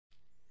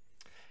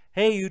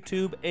Hey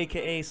YouTube,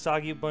 aka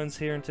Soggy Buns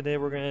here, and today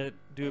we're going to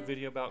do a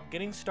video about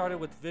getting started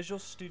with Visual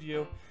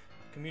Studio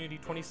Community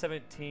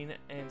 2017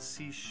 and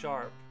C#.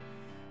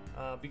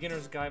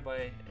 Beginner's Guide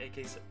by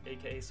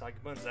aka Soggy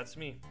Buns, that's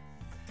me.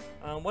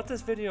 What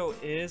this video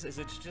is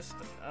it's just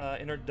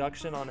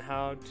introduction on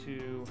how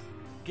to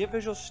get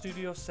Visual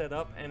Studio set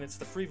up, and it's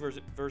the free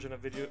version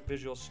of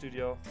Visual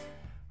Studio.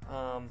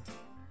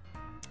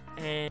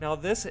 And now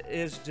this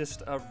is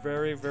just a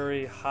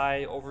very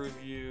high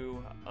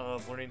overview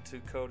of learning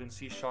to code in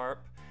C#.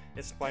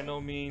 It's by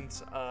no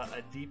means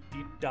a deep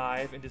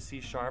dive into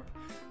C#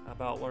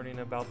 about learning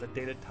about the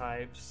data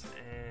types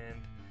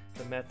and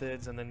the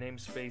methods and the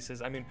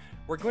namespaces. I mean,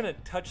 we're going to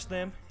touch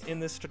them in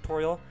this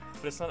tutorial,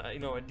 but it's not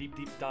a deep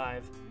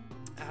dive.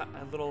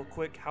 A little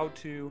quick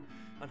how-to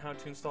on how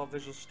to install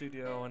Visual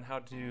Studio and how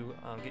to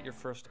get your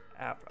first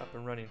app up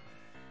and running.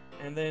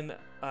 And then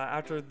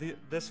after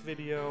this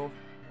video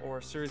or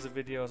a series of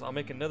videos, I'll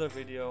make another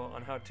video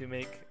on how to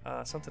make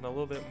something a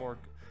little bit more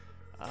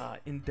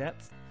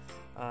in-depth,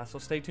 so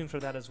stay tuned for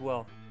that as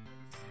well.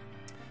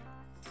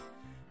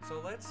 So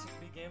let's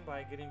begin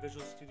by getting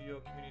Visual Studio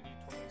Community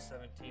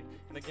 2017,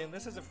 and again,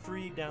 this is a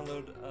free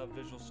download of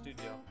Visual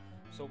Studio.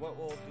 So what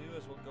we'll do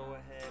is we'll go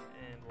ahead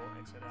and we'll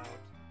exit out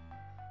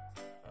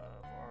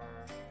of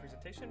our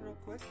presentation real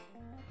quick,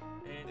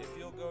 and if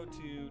you'll go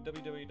to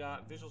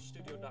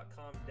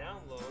www.visualstudio.com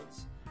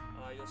downloads,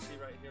 you'll see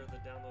right here the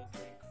download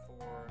link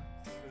for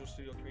Visual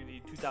Studio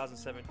Community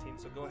 2017.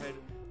 So go ahead,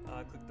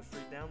 click the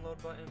free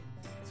download button.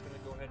 It's going to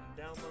go ahead and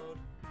download.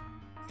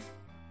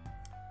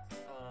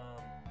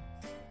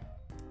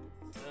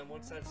 And then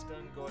once that's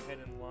done, go ahead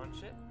and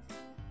launch it.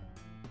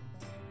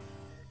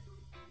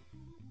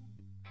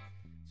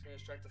 It's going to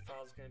extract the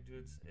file. It's going to do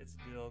its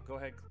deal. Go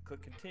ahead,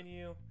 click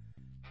continue.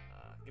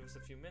 Give us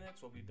a few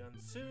minutes. We'll be done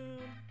soon.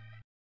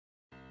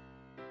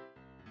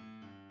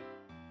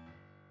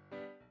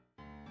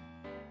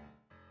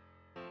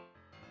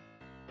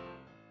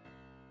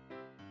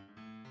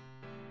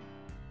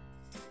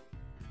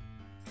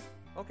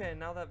 Okay,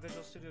 now that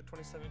Visual Studio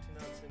 2017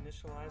 is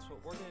initialized,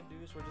 what we're going to do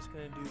is we're just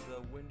going to do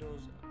the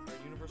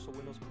Universal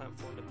Windows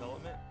Platform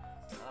development.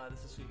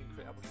 This is so you can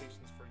create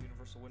applications for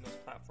Universal Windows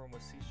Platform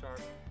with C#,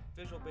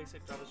 Visual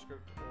Basic,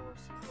 JavaScript, or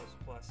C++.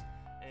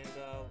 And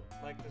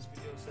like this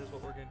video says,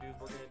 what we're going to do is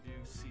we're going to do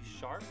C#.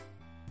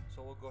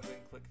 So we'll go ahead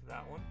and click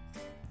that one.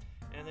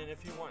 And then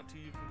if you want to,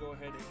 you can go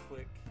ahead and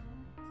click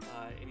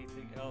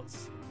anything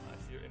else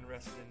if you're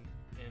interested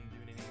in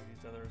doing any of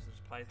these others. There's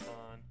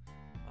Python,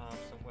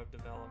 some web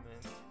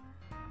development.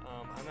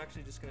 I'm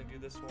actually just going to do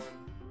this one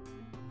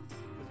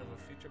because of a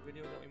future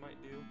video that we might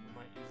do. We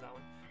might use that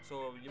one.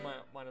 So you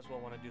might as well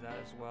want to do that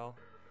as well.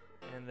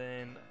 And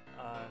then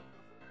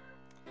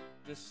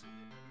just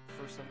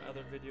for some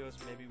other videos,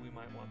 maybe we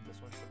might want this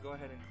one. So go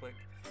ahead and click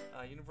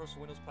Universal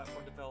Windows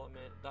Platform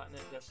Development,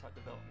 .NET Desktop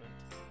Development,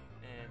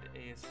 and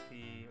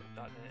ASP.NET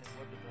and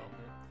Web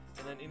Development.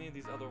 And then any of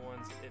these other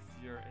ones if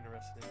you're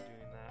interested in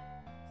doing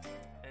that.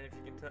 And if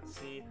you can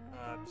see,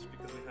 just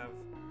because we have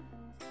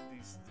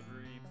these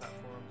three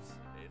platforms,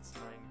 it's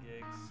 9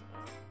 gigs.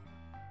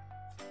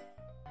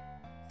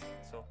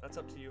 So that's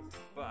up to you.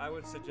 But I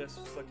would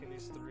suggest selecting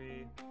these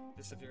three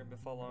just if you're going to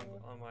follow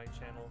along on my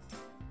channel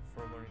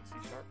for learning C#.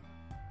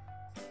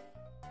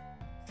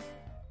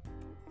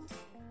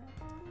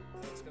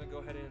 It's going to go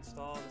ahead and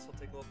install. This will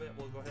take a little bit.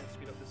 We'll go ahead and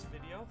speed up this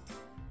video.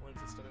 Once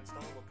it's done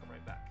installing, we'll come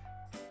right back.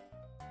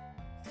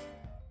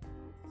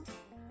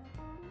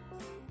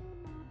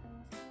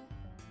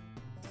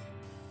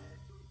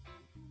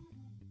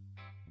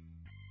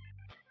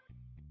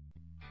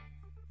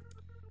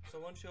 So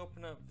once you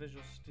open up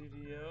Visual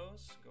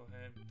Studios, go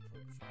ahead and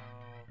click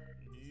File,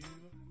 New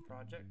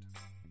Project.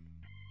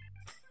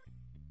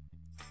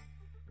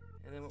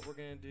 And then what we're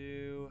going to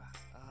do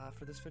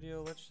for this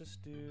video, let's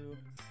just do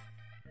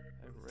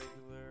a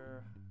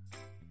regular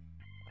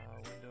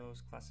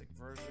Windows Classic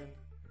version.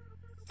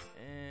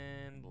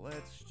 And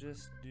let's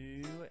just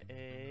do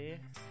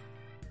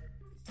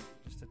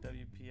just a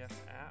WPF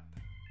app.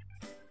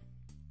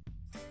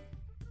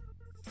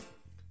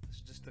 This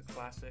is just a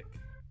classic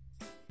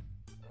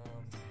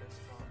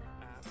desktop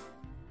app.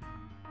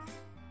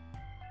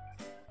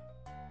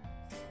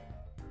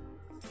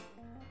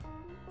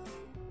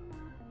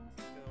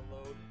 It's going to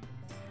load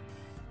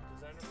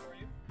Designer for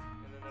you,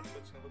 and then that's what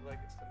it's going to look like.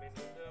 It's the main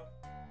window.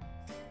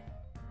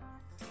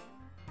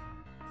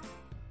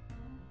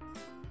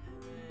 And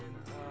then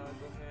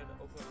go ahead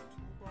and open up the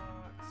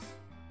toolbox,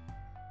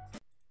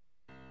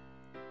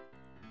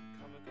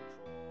 common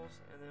controls,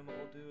 and then what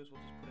we'll do is we'll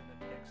just put in a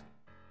text.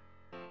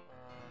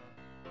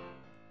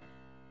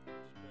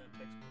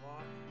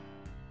 Block.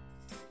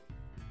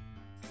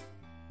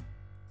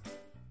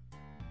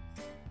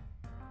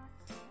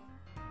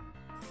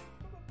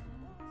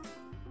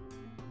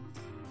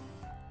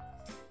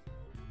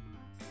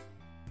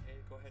 Okay,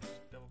 go ahead and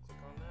just double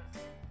click on that.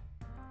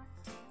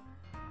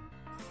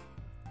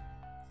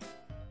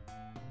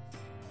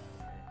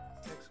 Okay,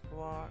 text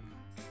block.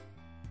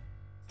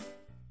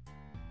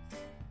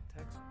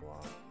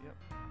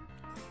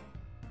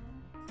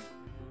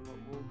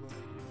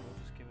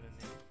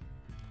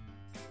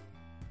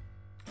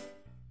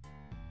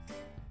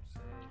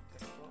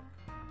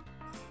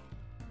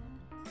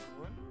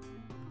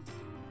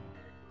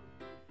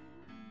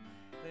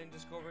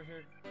 just go over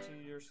here to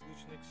your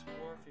Solution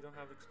Explorer. If you don't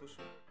have the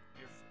Solution,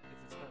 if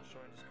it's not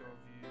showing, just go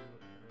View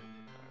and then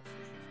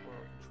Solution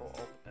Explorer, Control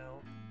Alt L.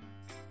 Go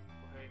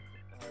ahead,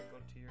 go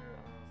to your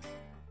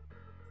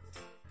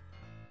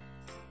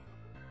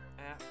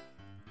app,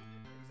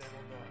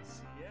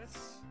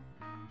 example.cs.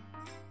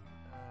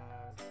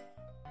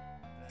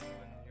 Then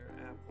when your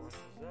app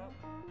launches up,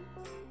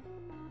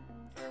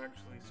 or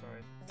actually,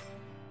 sorry,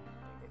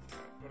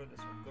 go to this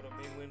one. Go to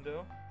Main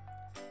Window,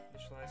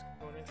 Initialize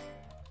Component.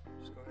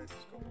 Just go ahead,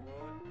 just go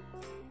below it.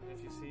 And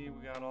if you see,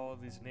 we got all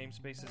of these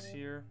namespaces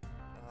here.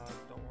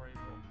 Don't worry,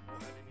 we won't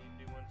add any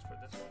new ones for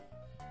this one.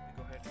 You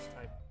go ahead and just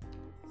type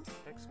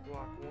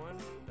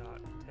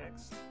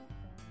textblock1.text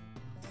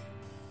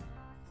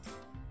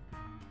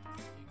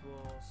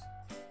equals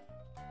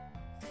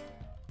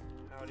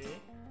howdy.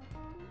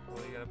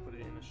 Well, you gotta put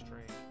it in a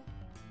string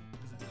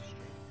because it is a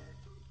string.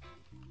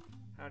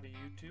 Howdy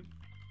YouTube.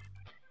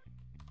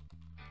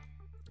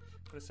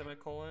 Put a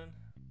semicolon.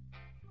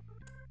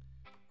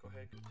 Go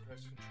ahead and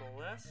press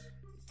Control S.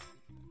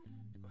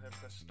 Go ahead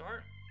and press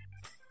Start.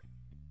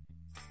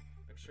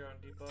 Make sure on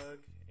Debug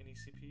any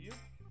CPU.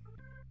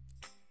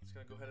 It's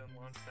going to go ahead and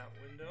launch that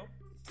window.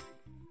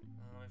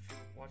 If you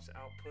watch the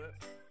output,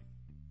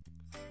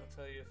 I'll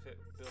tell you if it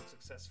builds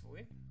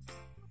successfully.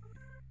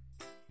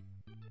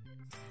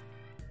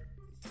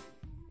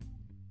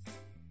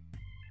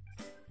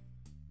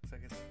 Looks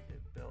like it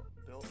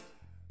built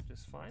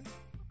just fine.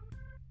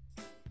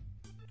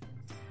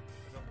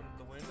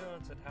 Window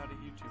and said howdy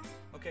YouTube.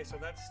 Okay, so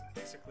that's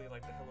basically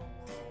like the Hello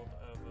World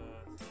of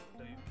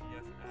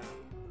WPF app.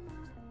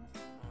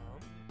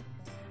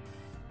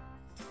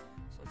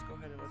 So let's go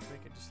ahead and let's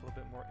make it just a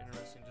little bit more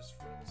interesting just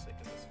for the sake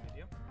of this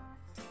video.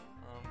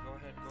 Go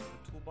ahead, go to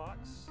the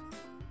toolbox,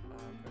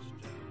 press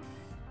J.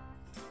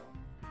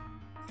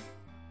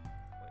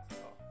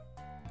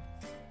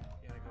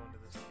 You gotta go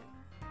into this again.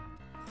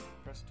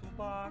 Press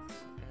toolbox,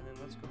 and then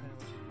let's go ahead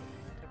and let's just put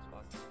it in the text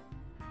box.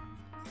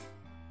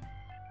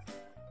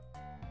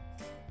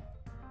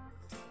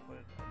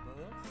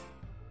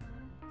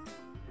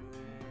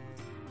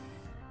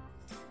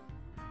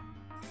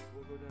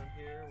 Go down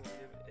here, we'll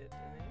give it a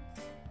name.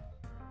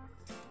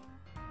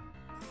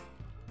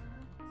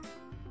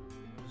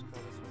 We'll just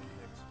call this one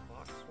text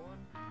box 1.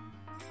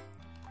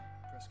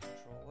 Press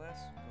Control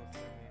S, go to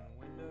the main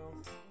window.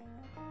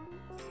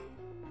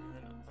 And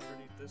then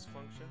underneath this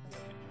function, we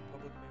have the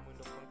public main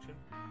window function.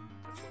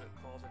 That's when it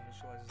calls and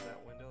initializes that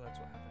window. That's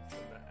what happens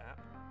from the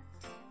app.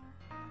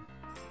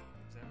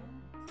 Example.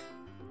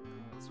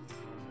 That's what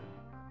it calls it,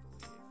 I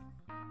believe.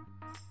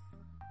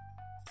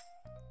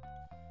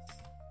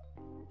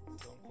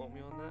 Don't quote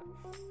me on that.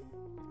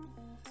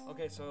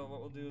 Okay, so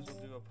what we'll do is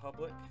we'll do a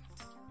public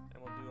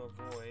and we'll do a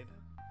void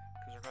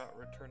because we're not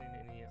returning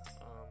any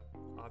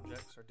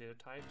objects or data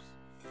types.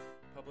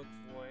 Public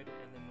void,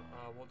 and then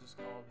we'll just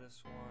call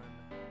this one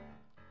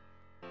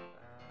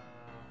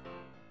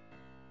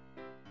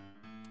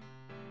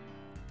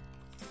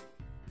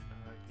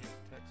get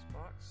text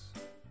box.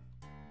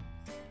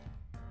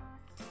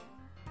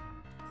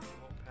 We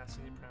won't pass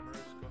any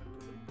parameters. Go ahead and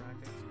put it in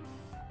brackets.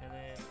 And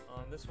then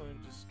on this one,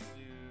 just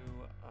do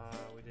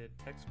we did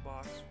text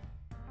box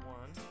 1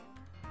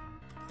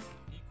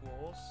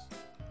 equals,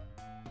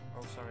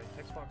 oh sorry,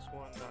 text box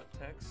 1 dot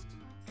text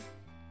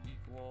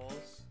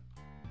equals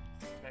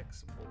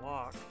text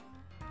block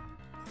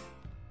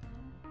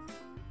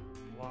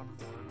 1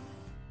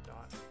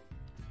 dot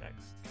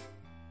text.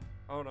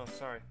 Oh no,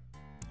 sorry,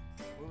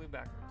 completely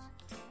backwards.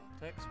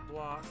 Text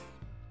block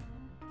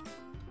 1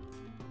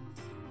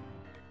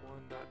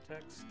 dot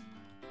text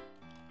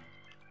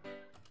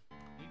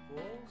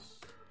equals.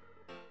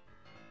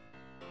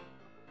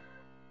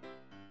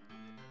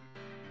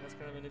 That's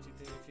kind of a nifty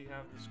thing. If you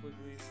have the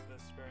squigglies, the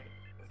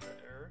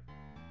error,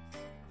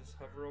 just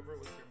hover over it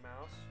with your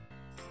mouse.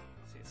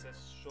 See, it says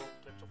show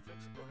potential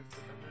fix. Go ahead and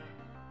click on that.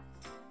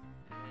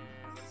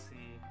 And let's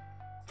see.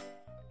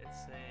 It's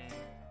saying,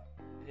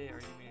 hey, are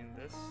you meaning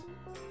this?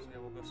 So yeah,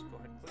 we'll just go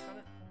ahead and click on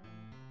it.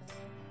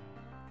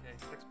 Okay,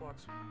 text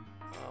box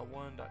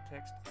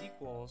 1.text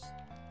equals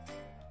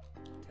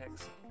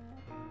text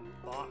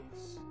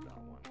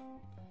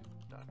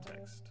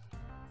box.1.text.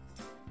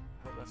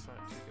 Hope that's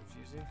not too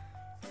confusing.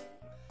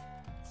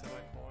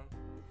 Semicolon.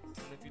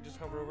 And if you just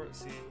hover over it,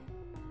 see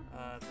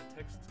the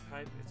text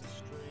type is a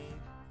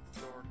string,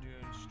 so we're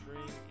doing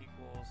string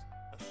equals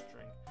a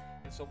string.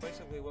 And so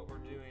basically what we're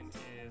doing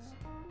is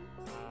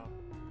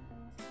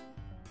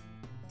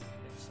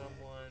if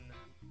someone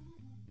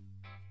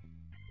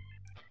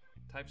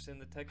types in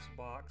the text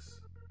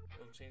box,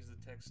 it'll change the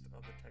text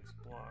of the text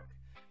block.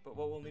 But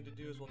what we'll need to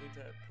do is we'll need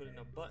to put in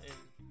a button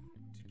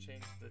to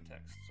change the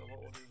text. So what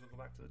we'll do is we'll go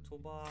back to the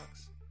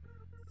toolbox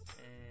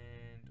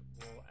and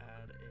we'll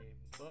add a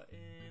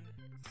button.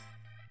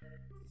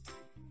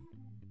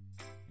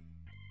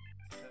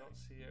 I don't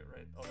see it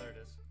right. Oh, there it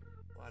is.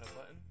 We'll add a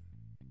button.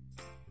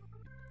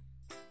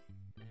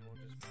 And we'll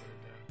just put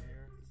it down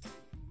here.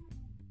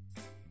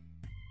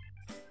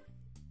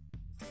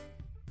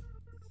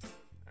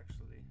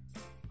 Actually,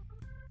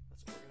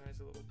 let's organize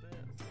a little bit.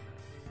 We'll put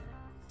that here.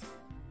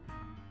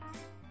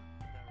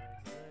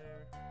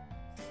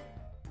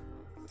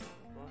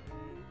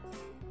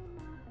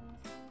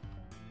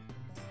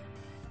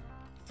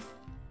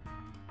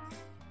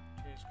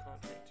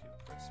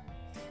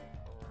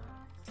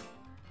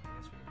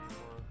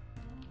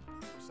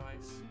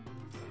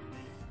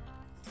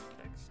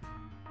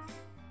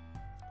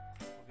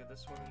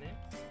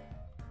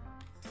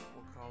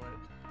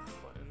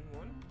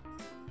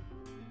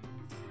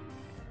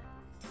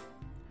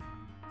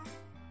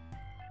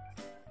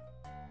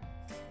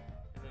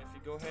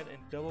 go ahead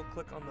and double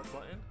click on the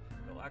button.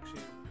 It'll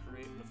actually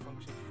create the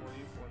function for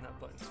you for when that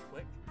button's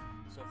clicked.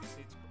 So if you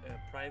see it's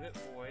private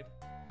void,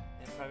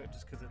 and private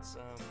just because it's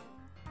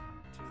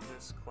to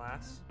this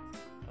class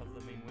of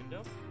the main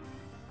window.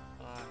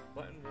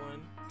 Button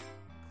 1,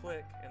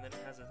 click, and then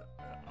it has an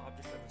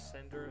object of a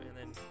sender and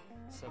then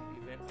some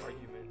event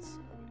arguments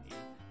of an E.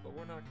 But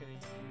we're not going to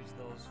use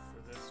those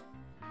for this.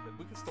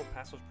 We can still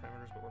pass those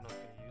parameters, but we're not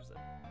going to use them.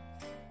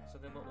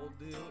 So then what we'll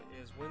do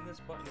is when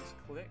this button is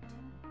clicked,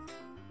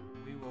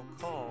 we will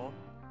call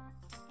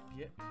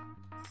get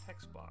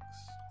text box.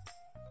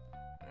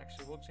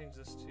 Actually, we'll change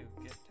this to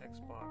get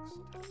text box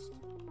text.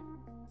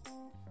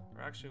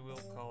 Or actually,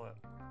 we'll call it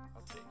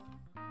update.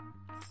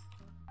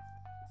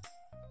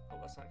 Oh,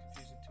 that's not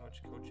confusing too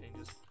much code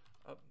changes.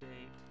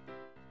 Update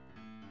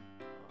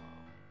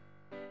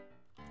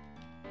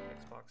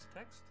text box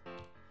text.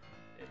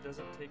 It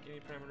doesn't take any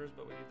parameters,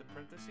 but we need the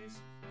parentheses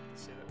to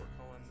say that we're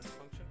calling this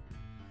function.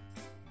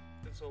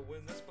 And so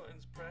when this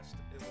button's pressed,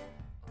 it will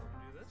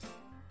do this.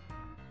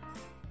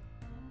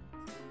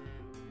 And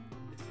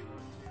if you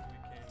want to, we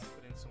can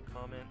put in some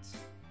comments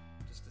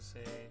just to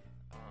say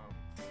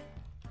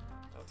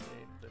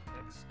update the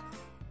text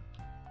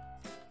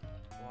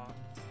block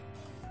to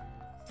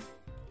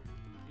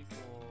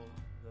equal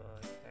the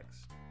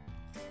text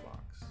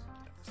box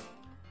text.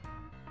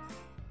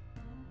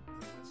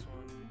 And this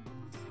one.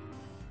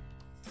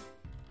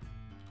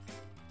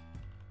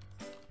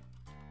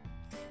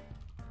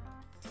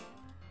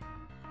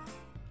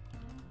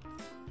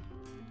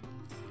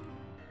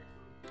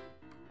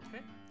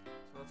 Okay,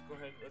 so let's go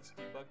ahead and let's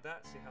debug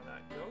that, see how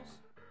that goes.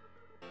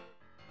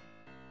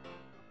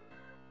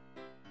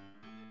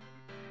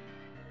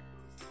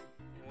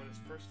 And when it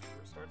first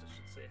starts, it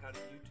should say how to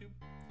YouTube.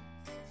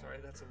 Sorry,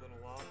 that's a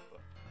little off,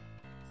 but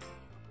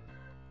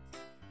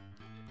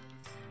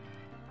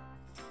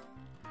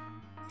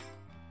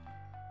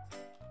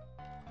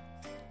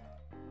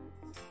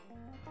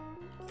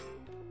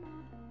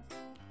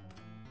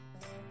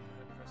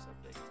press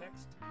update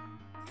text.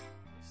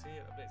 You see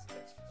it updates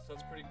text. So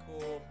it's pretty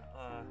cool.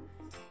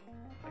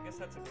 I guess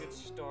that's a good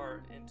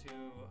start into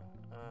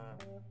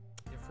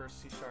your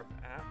first C#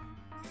 app.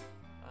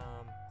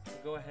 So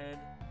go ahead,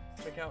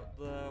 check out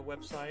the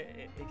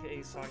website,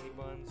 aka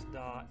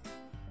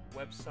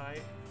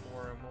soggybuns.website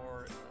for a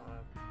more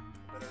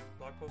better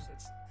blog post.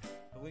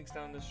 The link's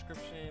down in the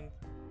description.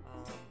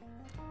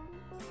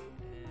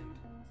 And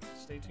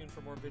stay tuned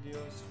for more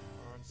videos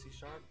on C#.